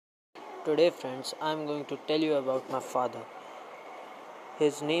Today, friends, I am going to tell you about my father.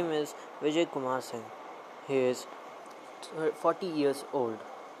 His name is Vijay Kumar Singh. He is 40 years old.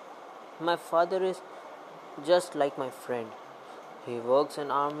 My father is just like my friend. He works in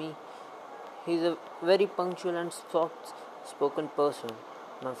army. He is a very punctual and soft-spoken person.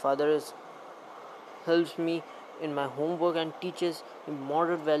 My father helps me in my homework and teaches me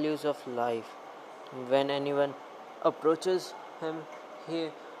moral values of life. When anyone approaches him, he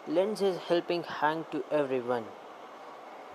lends his helping hand to everyone.